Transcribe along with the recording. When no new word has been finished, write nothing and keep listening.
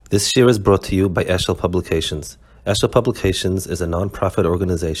This year is brought to you by Eshel Publications. Eshel Publications is a non-profit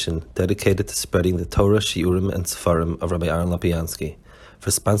organization dedicated to spreading the Torah, Shiurim, and Sefarim of Rabbi R Elimelech. For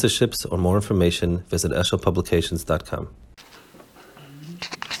sponsorships or more information, visit eshelpublications.com.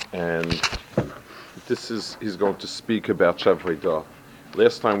 And he's going to speak about Shevach.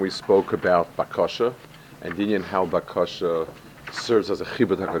 Last time we spoke about Bakasha, and Dinyan how Bakasha serves as a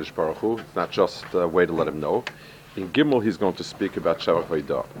chibud HaKadosh Baruch Hu. It's not just a way to let him know. In Gimel, he's going to speak about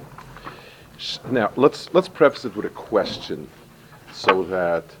Shevach. Now, let's preface it with a question so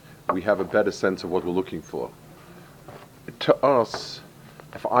that we have a better sense of what we're looking for. To us,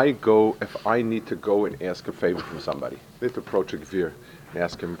 if I need to go and ask a favor from somebody, I need to approach a gvir and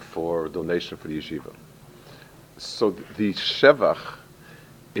ask him for a donation for the yeshiva. So the Shevach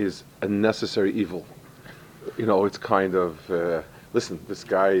is a necessary evil. You know, it's kind of, listen, this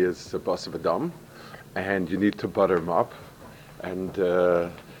guy is a boss of a dam, and you need to butter him up. And I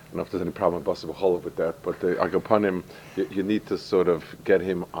don't know if there's any problem with boss of a cholav with that, but upon him, you need to sort of get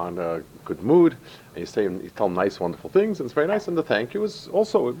him on a good mood, and you tell him nice, wonderful things, and it's very nice. And the thank you was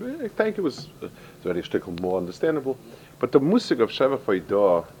also, thank you was very a shtickle more understandable. But the musig of Shevach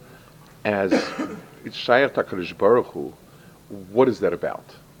V'Lev as it's Shayach HaKadosh Baruch Hu, what is that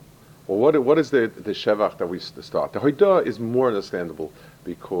about? Well, what is the Shevach that we start? The Hoidah is more understandable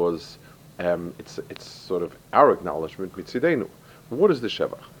because it's sort of our acknowledgement mitzidenu. What is the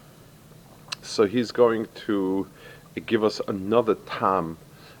Shevach? So he's going to give us another tam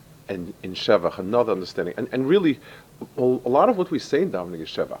in Shevach, another understanding. And really, a lot of what we say in davening is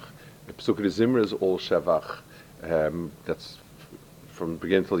Shevach. The Pesukei Zimra is all Shevach. That's from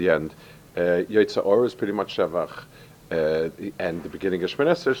beginning till the end. Yotzei Or is pretty much Shevach. And the beginning of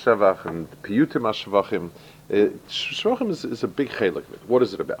Shemini Esrei is Shevach, and Piyutim HaShevachim. Shevachim is a big chelik of it. What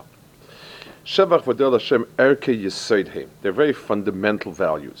is it about? Shevach V'Del Hashem Erkei Yisoidheim. They're very fundamental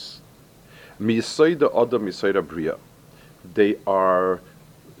values. Mi Yisoid Adam Yisoid Bria. They are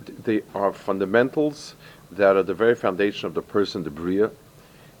fundamentals that are the very foundation of the person, the Bria.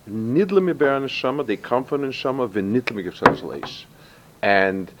 Nidle Mi Ber Neshama. They come from Neshama. V'Nidle Mi Gevshel Shel Eish.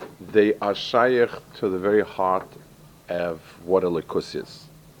 And they are shayach to the very heart of what a likus is.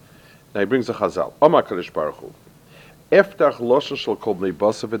 Now he brings a chazal. Omar HaKadosh Baruch Hu. Eftach loshen shel kol bnei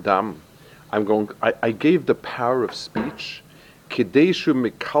basa v'dam. I gave the power of speech in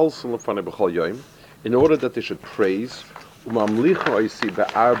order that they should praise. They will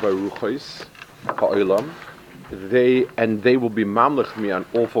be mamlech me on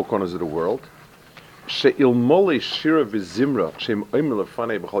all four corners of the world.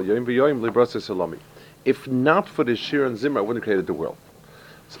 If not for the shir and zimra, I wouldn't have created the world.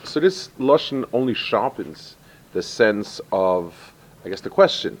 So this lashon only sharpens the sense of, I guess, the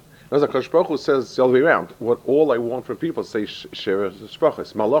question. As HaKadosh Baruch Hu says the other way around, what all I want from people say shir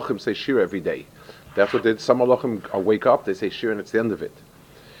sprachos. Malachim say shir every day. That's what did. Some malachim wake up, they say shir, and it's the end of it.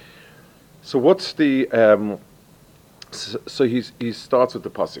 So what's the? So he starts with the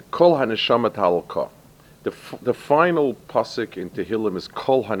pasuk. Kol haneshama talka. The final pasuk in Tehillim is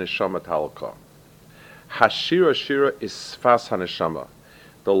Kol haneshama talka. Hashira shira is sfas haneshama,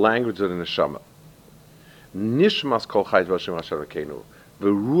 the language of the neshama. Nishmas kol chayt v'Hashem Hashem Elokeinu.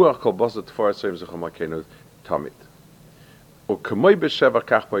 V'ruach kol basat tfar tzayim zechom Elokeinu tamid. U'kemoi b'sheva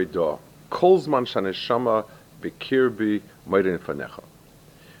kach b'Hoidah. Kol zman shaneshama b'kirbi moedin fanecha.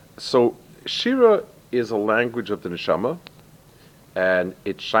 So shira is a language of the neshama, and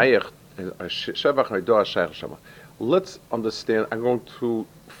it's shayach. Shevach and Hoidah shayach neshama. Let's understand. I'm going to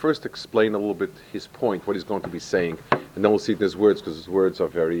first explain a little bit his point, what he's going to be saying, and then we'll see his words, because his words are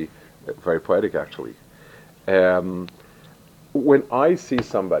very, very poetic, actually. When I see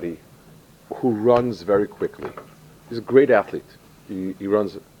somebody who runs very quickly, he's a great athlete. He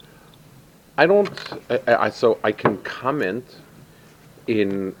runs. So I can comment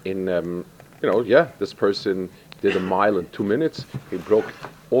this person did a mile in 2 minutes. He broke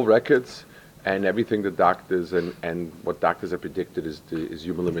all records. And everything the doctors and what doctors have predicted is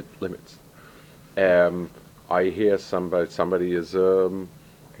human limits. I hear somebody is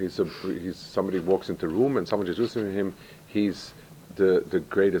somebody walks into a room and someone introduces him. He's the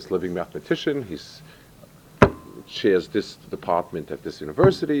greatest living mathematician. He's chairs this department at this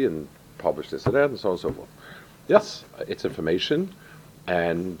university and published this and that and so on and so forth. Yes, it's information,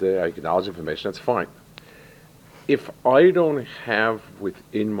 and I acknowledge information. That's fine. If I don't have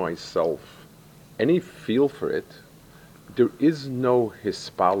within myself any feel for it, there is no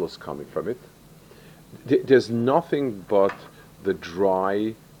hispalus coming from it. There's nothing but the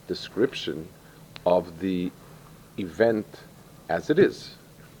dry description of the event as it is.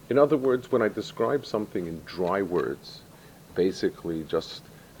 In other words, when I describe something in dry words, basically just,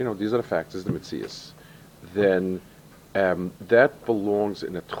 these are the facts, this is the Metzias, then that belongs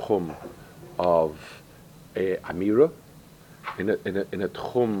in a tchum of a Amira, in a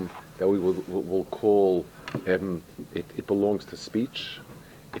tchum that we will call, it belongs to speech.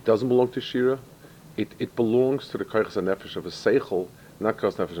 It doesn't belong to Shira. It belongs to the Koyches HaNefesh of a Seichel, not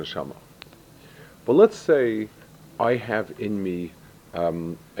Koyches HaNefesh and Shama. But let's say I have in me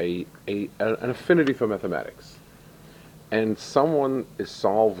an affinity for mathematics, and someone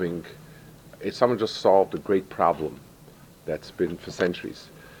just solved a great problem that's been for centuries,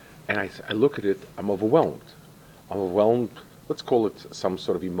 and I look at it, I'm overwhelmed. Let's call it some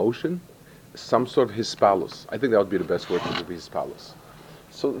sort of emotion, some sort of hispalus. I think that would be the best word to be hispalus.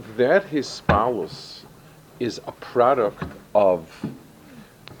 So that hispalus is a product of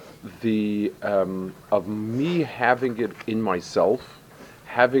of me having it in myself,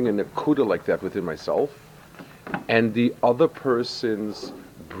 having a nakuda like that within myself, and the other person's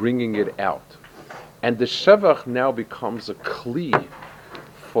bringing it out. And the Shevach now becomes a kli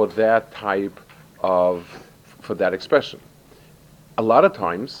for that for that expression. A lot of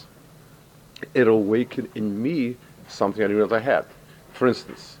times, it'll awaken in me something I didn't realize I had. For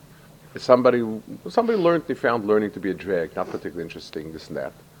instance, if somebody found learning to be a drag, not particularly interesting, this and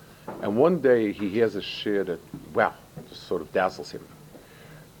that. And one day he hears a shir that, wow, just sort of dazzles him.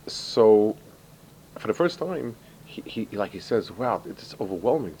 So, for the first time, he says, wow, it's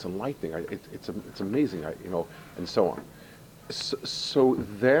overwhelming, it's enlightening, it's amazing, and so on. So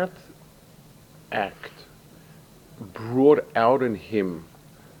that act brought out in him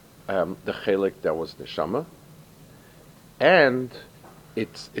the chelik that was neshama, and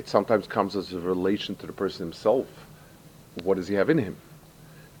it sometimes comes as a relation to the person himself. What does he have in him?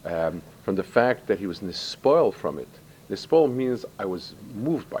 From the fact that he was nispoil from it. Nispoil means I was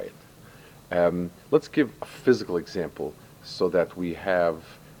moved by it. Let's give a physical example so that we have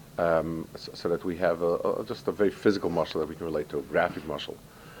just a very physical mashal that we can relate to, a graphic mashal.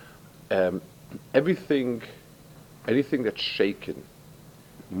 Anything that's shaken,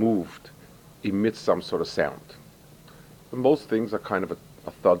 moved, emits some sort of sound. And most things are kind of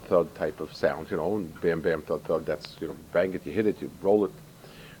a thud type of sound, and bam bam thud thud. That's bang it, you hit it, you roll it.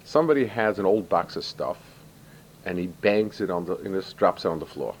 Somebody has an old box of stuff, and he bangs it just drops it on the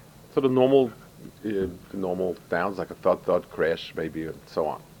floor. So the normal sounds like a thud thud crash maybe, and so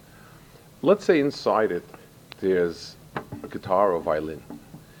on. Let's say inside it there's a guitar or violin.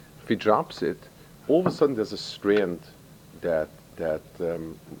 If he drops it, all of a sudden there's a strand that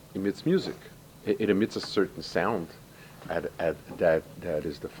emits music. It emits a certain sound that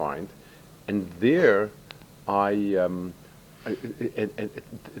is defined, and there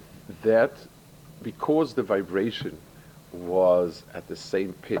that because the vibration was at the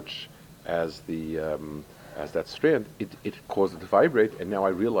same pitch as that strand, it caused it to vibrate, and now I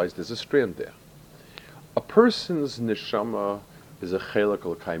realize there's a strand there. A person's neshama is a chelik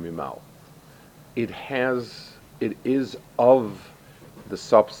l'kay mimal. It is of the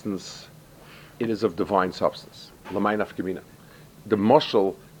substance. It is of divine substance. L'may nafka. The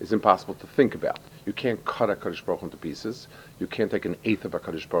mashal is impossible to think about. You can't cut HaKadosh Baruch Hu into pieces. You can't take an eighth of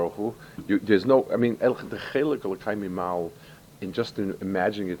HaKadosh Baruch Hu. There's no, the chelik l'kay mimal, in just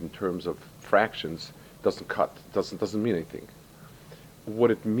imagining it in terms of fractions, doesn't cut, doesn't mean anything. What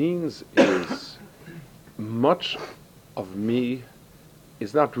it means is much of me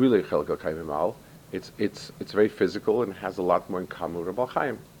is not really a chelik l'kay mimal. It's very physical and has a lot more in common with a Baal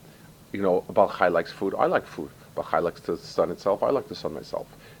Chaim. A Baal Chai likes food, I like food. Baal Chai likes the sun itself, I like the sun myself.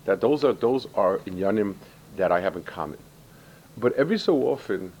 That those are inyanim that I have in common. But every so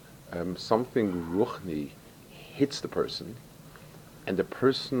often, something ruchni hits the person, and the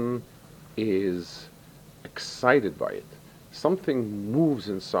person is excited by it. Something moves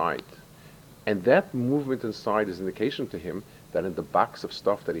inside, and that movement inside is an indication to him that in the box of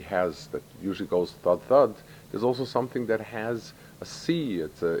stuff that he has that usually goes thud thud, there's also something that has a C,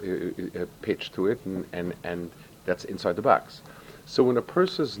 it's a pitch to it, and that's inside the box. So when a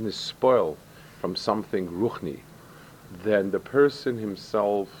person is nispoil from something ruchni, then the person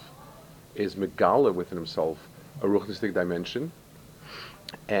himself is megala within himself a ruchnistic dimension,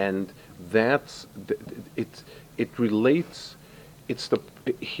 and that's it relates. It's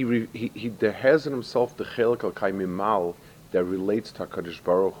he there has in himself the chelik l'kay mimal that relates to HaKadosh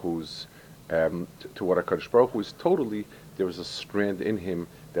Baruch Hu's to what HaKadosh Baruch Hu is totally. There is a strand in him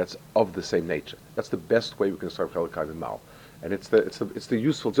that's of the same nature. That's the best way we can start chelik l'kay mimal, and it's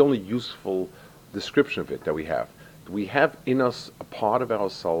the only useful description of it that we have. We have in us a part of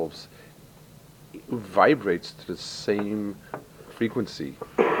ourselves vibrates to the same frequency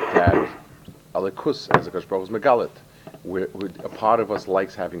that Alikus as HaKadosh Baruch Hu is megalit. A part of us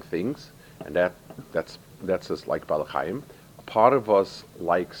likes having things, and that's just like Balachayim. A part of us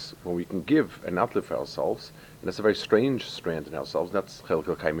likes when we can give and not live for ourselves, and that's a very strange strand in ourselves. That's Chelek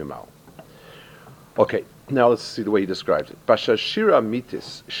Elokayim Imal. Okay, now let's see the way he describes it. Basha Shira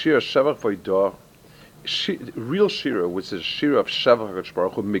Mitis, Shira Shevach Voidor, real Shira, which is Shira of Shevach HaKadosh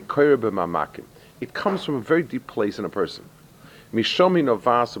Baruch Hu, Mikoyer B'Mamakim. It comes from a very deep place in a person. Mishomi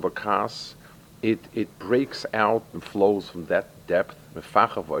Novas Ubakas, it breaks out and flows from that depth.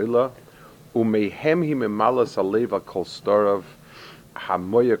 Mefacha Voila, Umehem Hi Memalas Aleva Kol Storav,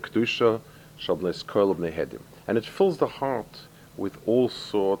 Hamoya Kedusha, Shabnes Koil B'Nehedim. And it fills the heart with all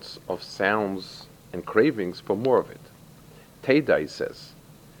sorts of sounds and cravings for more of it. Teidai says,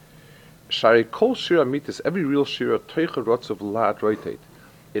 Shari Kol Shira Mitis, every real Shira, Teicha Rotzav La'at Roitate,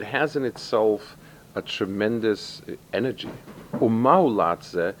 it has in itself a tremendous energy. Umau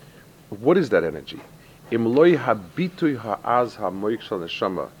La'at, what is that energy? Imloi Habitui Ha'az Ha'moik Shal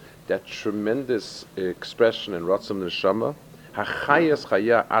Neshama, that tremendous expression in Rotzam Neshama, Hachayas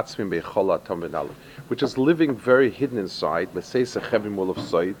Chaya Atzmim Beichol Atom V'Nalav, which is living very hidden inside, Meseisa Chevim Wol of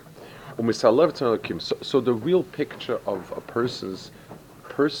Soid, so the real picture of a person's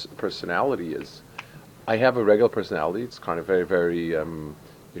personality is, I have a regular personality. It's kind of very, very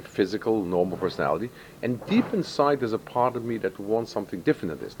physical, normal personality. And deep inside, there's a part of me that wants something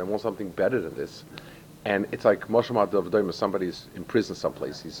different than this. That wants something better than this. And it's like Moshe Ma'adav, somebody's in prison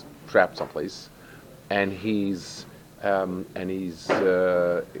someplace. He's trapped someplace, and he's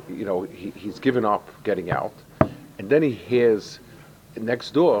given up getting out. And then he hears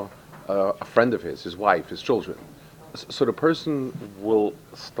next door a friend of his wife, his children. So the person will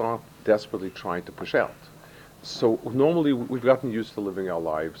start desperately trying to push out. So normally we've gotten used to living our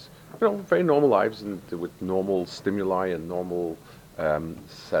lives, very normal lives and with normal stimuli and normal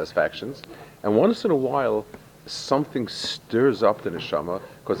satisfactions. And once in a while, something stirs up the neshama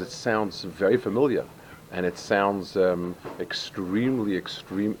because it sounds very familiar. And it sounds extremely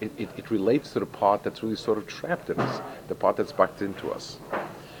extreme. It relates to the part that's really sort of trapped in us, the part that's backed into us.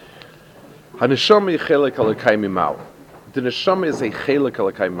 The neshama is a chelek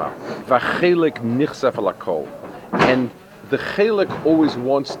alakaimau. V'chelek nichsef alakol. And the chelek always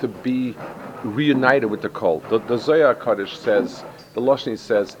wants to be reunited with the kol. The Zohar Kodesh says, the Lashon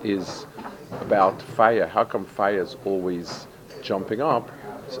says, is about fire. How come fire is always jumping up?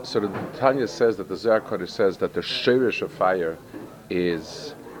 So the Tanya says that the Zohar Kodesh says that the shirish of fire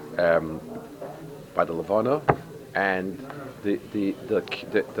is by the Levana, and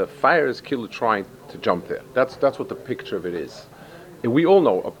the fire is killer trying to jump there. That's what the picture of it is. And we all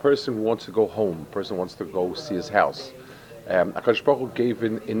know a person wants to go home. A person wants to go see his house. HaKadosh Baruch Hu gave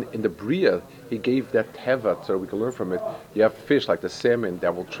in the Bria, he gave that teva so we can learn from it. You have fish like the salmon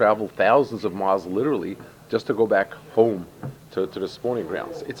that will travel thousands of miles literally just to go back home to the spawning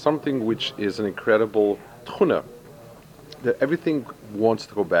grounds. It's something which is an incredible tchuna, that everything wants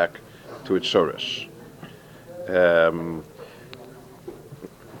to go back to its shoresh.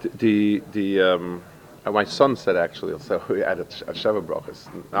 My son said actually, so we had a Sheva Brachas,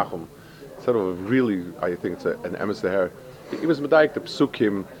 Nachum, sort of really, I think it's an emes there. He was medayik the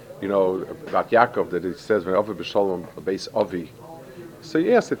psukim, about Yaakov that it says when Avi b'Shalom base Avi. So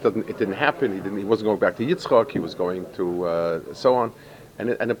yes, it didn't happen. He wasn't going back to Yitzchak. He was going to so on,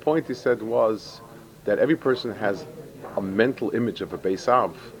 and the point he said was that every person has a mental image of a Beis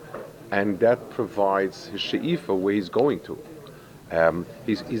Av, and that provides his she'ifa where he's going to.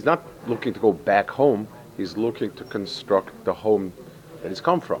 He's not looking to go back home. He's looking to construct the home that he's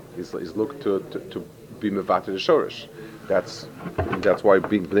come from. He's looking to be mevater the shorish. That's why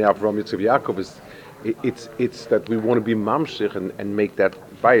being Bnei Avraham Yitzchak Yaakov is. It's that we want to be mamshich and make that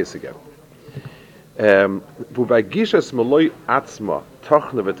bias again. When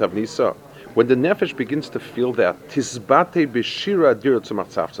the nefesh begins to feel that, tisbate b'shira adira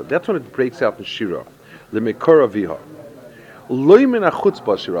tzumach, that's when it breaks out in shira. Lemekora viha. Loy min achutz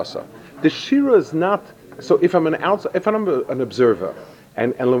b'shirasa. The shira is not. So if I'm an observer,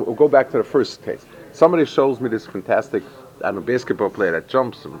 and we'll go back to the first case. Somebody shows me this fantastic, basketball player that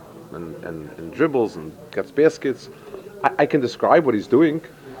jumps and dribbles and gets baskets. I can describe what he's doing,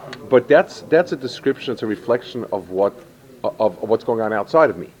 but that's a description. It's a reflection of what's going on outside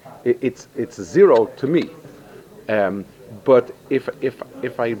of me. It's zero to me. But if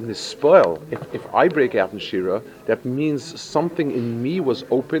I misspoil, if I break out in shira, that means something in me was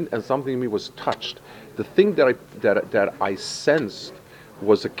opened and something in me was touched. The thing that I sensed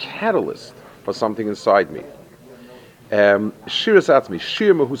was a catalyst for something inside me. Shira Satzmi,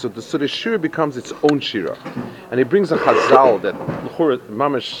 Shira Mahusa, so the Shira becomes its own Shira. And he brings a Chazal that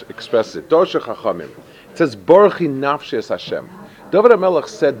Mamish expresses it. Dosha Chachamim, It says, Baruchi nafshi es Hashem. David HaMelech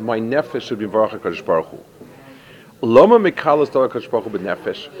said, my nefesh should be Baruch HaKadosh Baruch Hu. Loma mekalas David HaKadosh Baruch Hu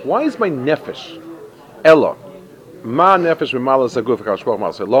b'nefesh. Why is my nefesh? Ella. Ma nefesh v'malas aguf HaKadosh Baruch Hu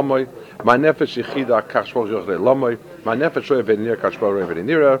malas elomoy. Ma nefesh yichida HaKadosh Baruch Hu yochre elomoy. Ma nefesh roe v'nir HaKadosh Baruch Hu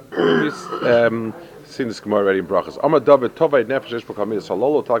v'nira. Seen this Gemara already in Brachas. Amar David tovay nefesh esh b'kal midas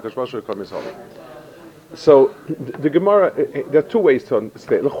halolo tal HaKadosh Baruch Hu kal midas halolo. So the Gemara, there are two ways to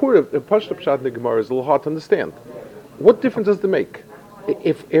understand. The Pashto Pshat in the Gemara is a little hard to understand. What difference does it make?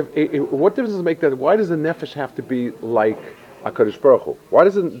 What difference does it make that? Why does the nefesh have to be like HaKadosh Baruch Hu? Why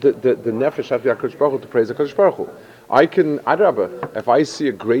doesn't the nefesh have to be HaKadosh Baruch Hu to praise HaKadosh Baruch Hu? I can, if I see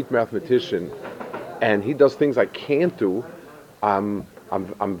a great mathematician and he does things I can't do, I'm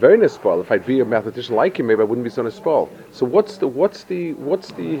very nispal. If I'd be a mathematician like him, maybe I wouldn't be so nispal. So what's the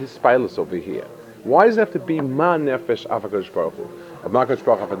hispilus over here? Why does it have to be ma nefesh av HaKadosh Baruch Hu, ma HaKadosh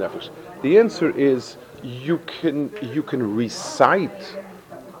Baruch Hu av nefesh? The answer is you can recite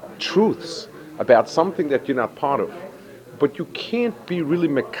truths about something that you're not part of, but you can't be really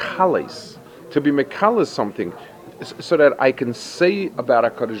mekales. To be mekales something, so that I can say about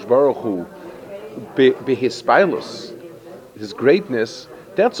HaKadosh Baruch Hu behispilus, his greatness.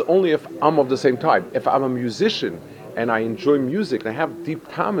 That's only if I'm of the same type. If I'm a musician and I enjoy music, and I have deep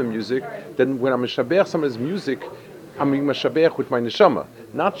time in music, then when I'm meshabeach somebody's music, I'm being meshabeach with my neshama,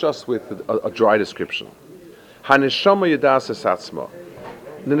 not just with a dry description. Ha-neshama yadas es atzma.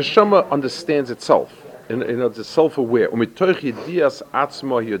 The neshama understands itself, and it's self-aware. Umitoich yedias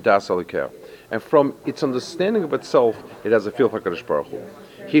atzma yadas alikeh. And from its understanding of itself, it has a feel for HaKadosh Baruch Hu.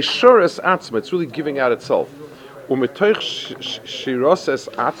 Hishor es atzma, it's really giving out itself. Umitoich shiros es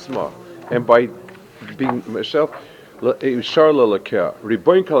atzma, and by being myself, this is Ibn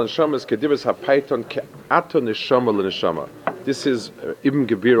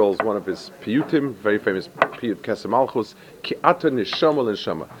Gebirol's one of his piyutim, very famous piyut Kesem Malchus. Ki ato neshama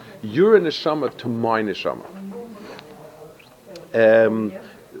l'neshama. You're a neshama to my neshama. And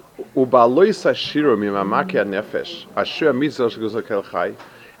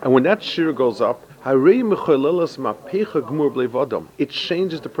when that shir goes up, it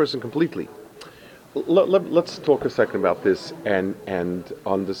changes the person completely. Let's talk a second about this and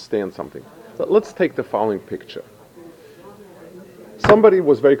understand something. Let's take the following picture. Somebody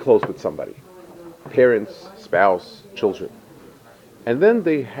was very close with somebody, parents, spouse, children, and then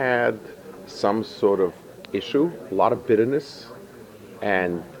they had some sort of issue, a lot of bitterness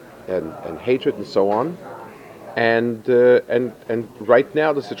and hatred and so on, and right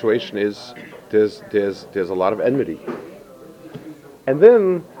now the situation is there's a lot of enmity, and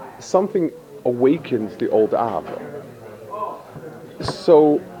then something awakens the old Ahava.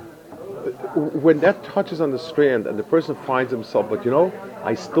 So when that touches on the strand and the person finds himself, but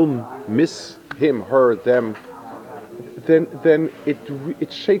I still miss him, her, them, then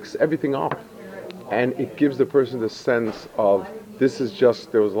it shakes everything up, and it gives the person the sense of this is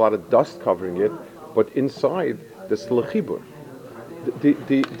just, there was a lot of dust covering it, but inside there's still a chibur.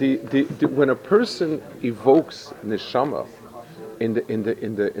 When a person evokes neshama in the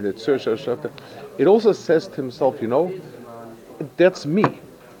Tefillah Chapter, it also says to himself, that's me.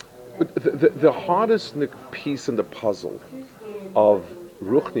 The hardest piece in the puzzle of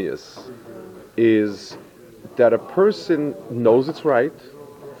Ruchnius is that a person knows it's right,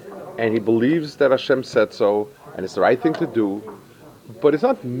 and he believes that Hashem said so, and it's the right thing to do, but it's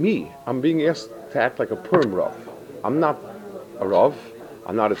not me. I'm being asked to act like a Purim Rav. I'm not a Rav.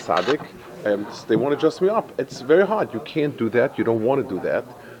 I'm not a tzaddik. They want to dress me up. It's very hard. You can't do that. You don't want to do that,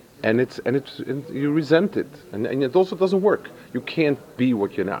 and you resent it, and it also doesn't work. You can't be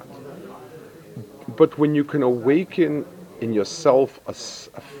what you're not. But when you can awaken in yourself a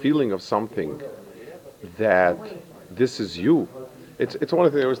feeling of something that this is you, it's one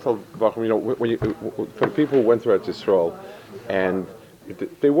of the things I always tell Bachram, for people who went through Eretz Yisrael, and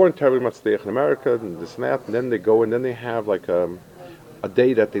they weren't terribly much there in America and this and that, and then they go and then they have like a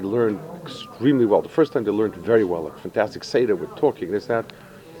day that they learned extremely well. The first time they learned very well, like fantastic Seder with talking, this, that.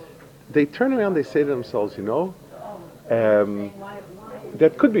 They turn around, they say to themselves,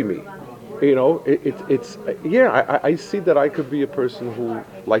 that could be me. I see that I could be a person who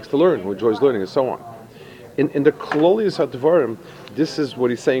likes to learn, who enjoys learning, and so on. In the Kololius HaDvarim, this is what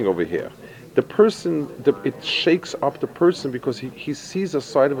he's saying over here. The person, it shakes up the person because he sees a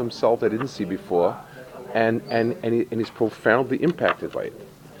side of himself that he didn't see before, and he's profoundly impacted by it.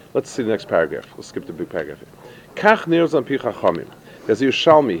 Let's see the next paragraph. Let's skip the big paragraph here. Kach neos an pi chachamim. There's a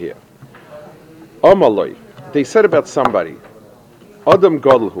Yerushalmi here. Amaloi. They said about somebody, Adam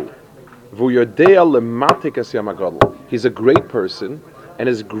Gadolhu, v'hu yodea lematik es yam hagadol. He's a great person, and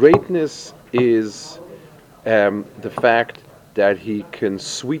his greatness is the fact that he can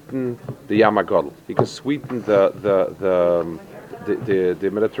sweeten the Yam HaGadol. He can sweeten the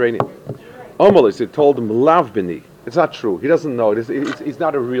Mediterranean. Omelis, he told him, Lav b'ni. It's not true. He doesn't know. He's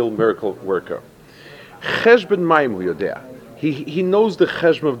not a real miracle worker. Cheshben mayim hu yodea. He knows the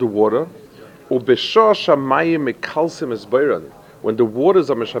cheshbon of the water. Ubeshah shamayim mekalsim esbeiran. When the waters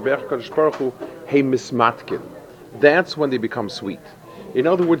are Meshabech Kadosh Baruch Hu, hey mismatkin. That's when they become sweet. In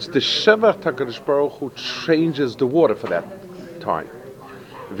other words, the Shevach HaKadosh Baruch Hu changes the water for that time.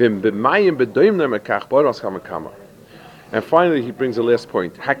 And finally, he brings the last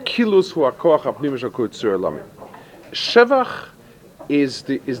point. Hakilus hu hakoach hapnimish hakutzur lamim. Shevach is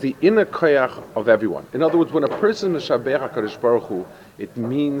the inner koyach of everyone. In other words, when a person is Meshabech HaKadosh Baruch Hu, it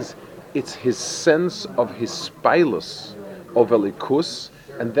means it's his sense of his spilus, of elikus,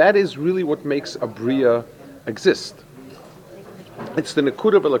 and that is really what makes a bria exist. It's the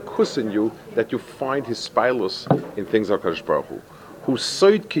nekud of elikus in you that you find his spilus in things like HaKadosh Baruch Hu. Who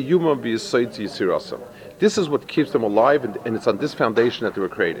soid kiyuma b'yisoid yisirasa. This is what keeps them alive, and it's on this foundation that they were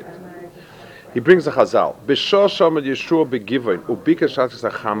created. He brings a chazal. B'shah shamad Yeshua begivon ubika shatis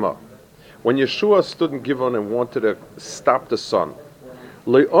achama. When Yeshua stood in Givon and wanted to stop the sun,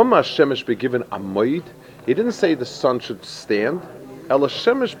 le'oma shemesh begivon amoid. He didn't say the sun should stand. Ela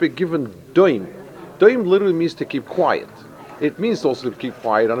shemesh begivon doim. Doim literally means to keep quiet. It means also to keep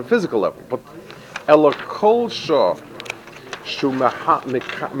quiet on a physical level. But ela kol shah shu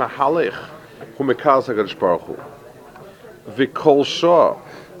mahalech hu mekal HaKadosh Baruch Hu. V'kol shah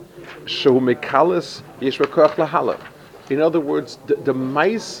shu mekalis yesh v'koach lahalach. In other words, the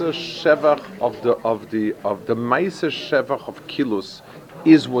Meiser Shevach of the Meiser Shevach of Kilus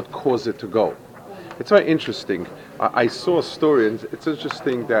is what caused it to go. It's very interesting. I saw a story, and it's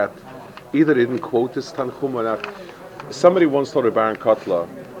interesting that either they didn't quote this Tanchum or not. Somebody once told Baron Kotler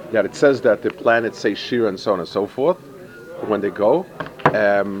that it says that the planets say Shira and so on and so forth when they go.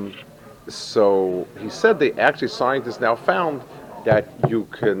 So he said scientists now found that you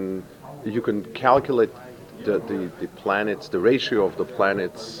can calculate the planets, the ratio of the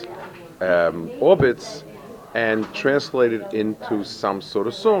planets' orbits, and translate it into some sort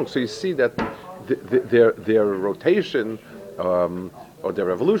of song. So you see that their rotation or their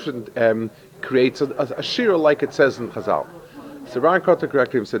revolution creates a shira, like it says in Chazal. So Ran Kotter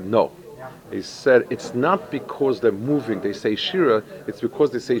corrected him and said no. He said it's not because they're moving they say shira, it's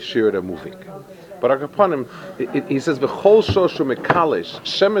because they say shira they're moving. But upon him, he says v'chol shoshu mekalish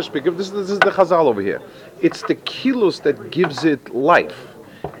shemesh begiv. This is the Chazal over here. It's the kilus that gives it life,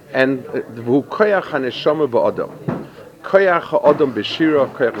 and v'hu koyach haneshama ba'adam. Koyach ha'adam b'shira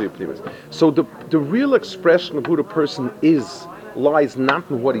koyach v'yipnimis. So the real expression of who the person is lies not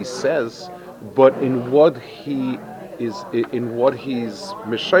in what he says, but in what he is, in what he's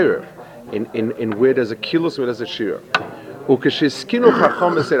meshayer, in where there's a kilus, where there's a shira. And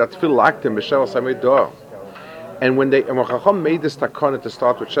when Chacham made this takana to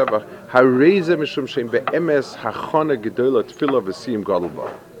start with Shevach, hareze mishum shein be'emes hachana gedola tefillah v'siyim gadol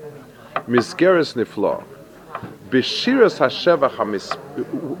ba. Misgeres nifla. B'shiras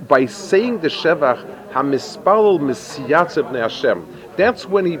hashevach by saying the Shevach hamispalol misyatzev b'nei Hashem. That's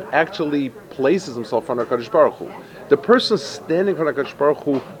when he actually places himself on HaKadosh Baruch Hu. The person standing on HaKadosh Baruch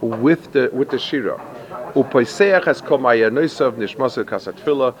Hu with the shira. Upoiseach has kol ma'yanosav nishmasel kasat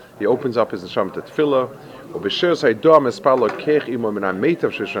tefillah. He opens up his neshama to tefillah. Ubeshiras haydah mispalo kech imo min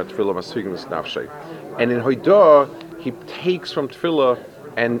ha'meitav sheshna tefillah masfigim esnafshay. And in haydah he takes from tefillah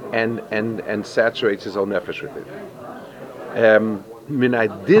and saturates his own nefesh with it. Min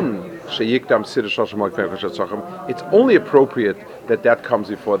adin sheyikdam siddur shlosh ma'akvei kosher tzachim. It's only appropriate that comes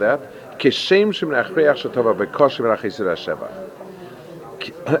before that. Keshem shemin achreach shetova bekosh min achesir hasheva.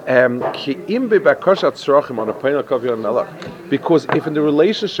 Because if in the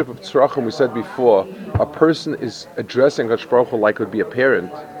relationship of tzrachim, we said before, a person is addressing HaKadosh Baruch Hu like it would be a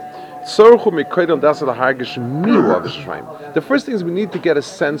parent. The first thing is we need to get a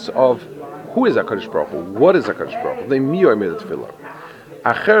sense of who is HaKadosh Baruch Hu, what is HaKadosh Baruch Hu.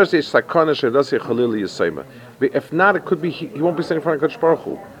 If not, it could be he won't be saying in front of HaKadosh Baruch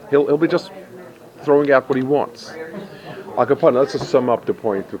Hu. He'll be just throwing out what he wants. Let's just sum up the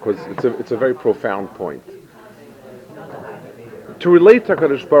point, because it's a very profound point. To relate to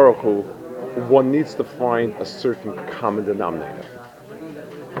HaKadosh Baruch Hu, one needs to find a certain common denominator.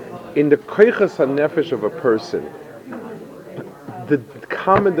 In the koiches hanefesh of a person, the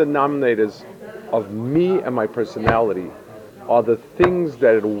common denominators of me and my personality are the things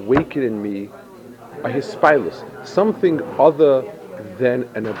that awaken in me are hispilus, something other than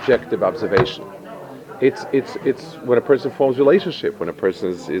an objective observation. It's when a person forms a relationship, when a person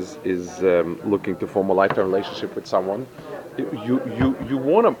is looking to form a lifetime relationship with someone, you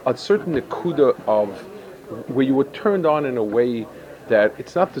want a certain nekuda of where you were turned on in a way that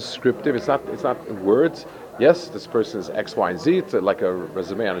it's not descriptive, it's not in words. Yes, this person is X, Y, and Z. It's like a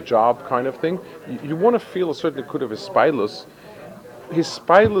resume on a job kind of thing. You want to feel a certain nekuda of his spilus. His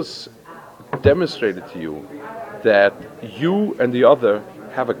spilus demonstrated to you that you and the other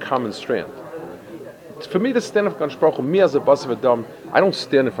have a common strand. For me to stand in front of Kadosh Baruch Hu, me as a Bas of Adam, I don't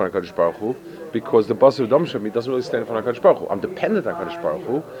stand in front of Kadosh Baruch Hu because the Bas of Adam Shem doesn't really stand in front of Kadosh Baruch Hu. I'm dependent on Kadosh Baruch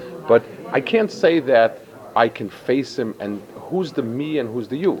Hu, but I can't say that I can face him and who's the me and who's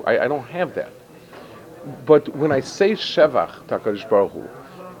the you. I don't have that. But when I say Shevach to Kadosh Baruch Hu,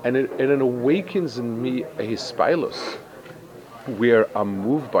 and it awakens in me a hispilus, where I'm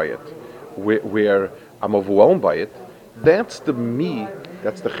moved by it, where I'm overwhelmed by it, that's the me,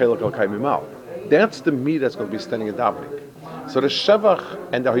 that's the Chelak al Kaimimal. That's the me that's going to be standing in davening. So the Shevach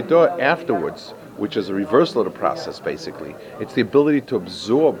and the Haidah afterwards, which is a reversal of the process basically, it's the ability to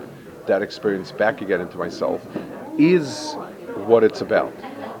absorb that experience back again into myself, is what it's about.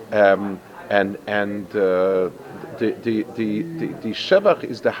 The Shevach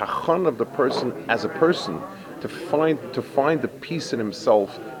is the hachon of the person as a person to find the peace in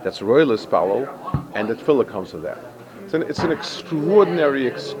himself that's royalist palo, and the tefillah comes with that. It's an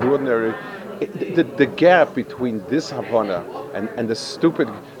extraordinary. The gap between this Havana and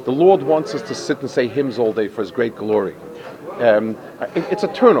the Lord wants us to sit and say hymns all day for His great glory. It's a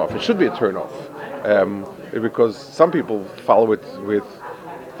turnoff. It should be a turnoff, because some people follow it with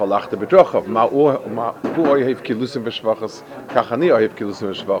Falachta B'Drochav, Hu Oyev Kilusim V'Shvachas, Kachani Oyev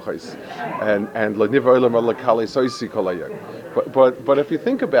Kilusim V'Shvachas, and L'Niv Olam L'Kali Soisi Kolayag. But if you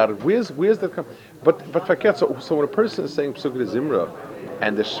think about it, where's that come? But forget. So when a person is saying Psukei Zimra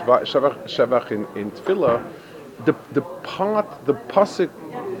and the Shevach in Tefillah, the part, the pasuk,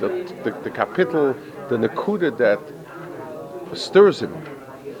 the kapitel, the nekuda that stirs him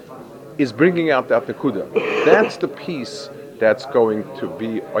is bringing out that nekuda. That's the piece that's going to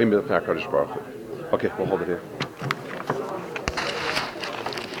be Oimid Kadosh Baruch Hu. Okay, we'll hold it here.